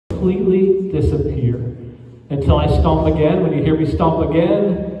completely disappear until I stomp again. When you hear me stomp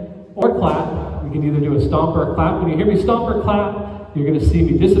again, or clap, we can either do a stomp or a clap. When you hear me stomp or clap, you're going to see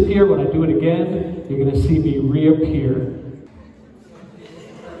me disappear. When I do it again, you're going to see me reappear.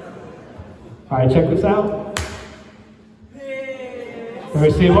 All right, check this out. Let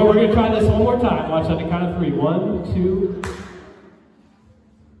me see. Well, we're going to try this one more time. Watch on the count of 3. 1, 2.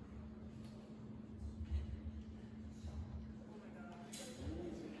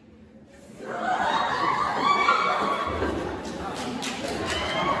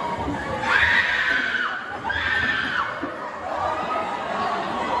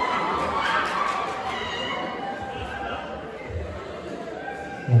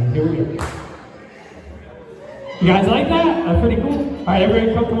 And here we go. You guys like that? That's pretty cool. All right,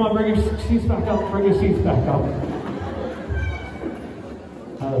 everybody, come on, bring your seats back up. Bring your seats back up.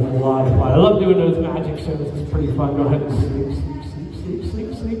 That was a lot of fun. I love doing those magic shows. It's pretty fun. Go ahead and sleep, sleep, sleep,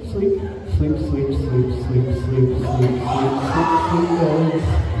 sleep, sleep, sleep, sleep, sleep, sleep, sleep, sleep, sleep, sleep, sleep, sleep, sleep, sleep,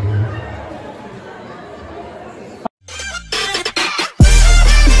 sleep,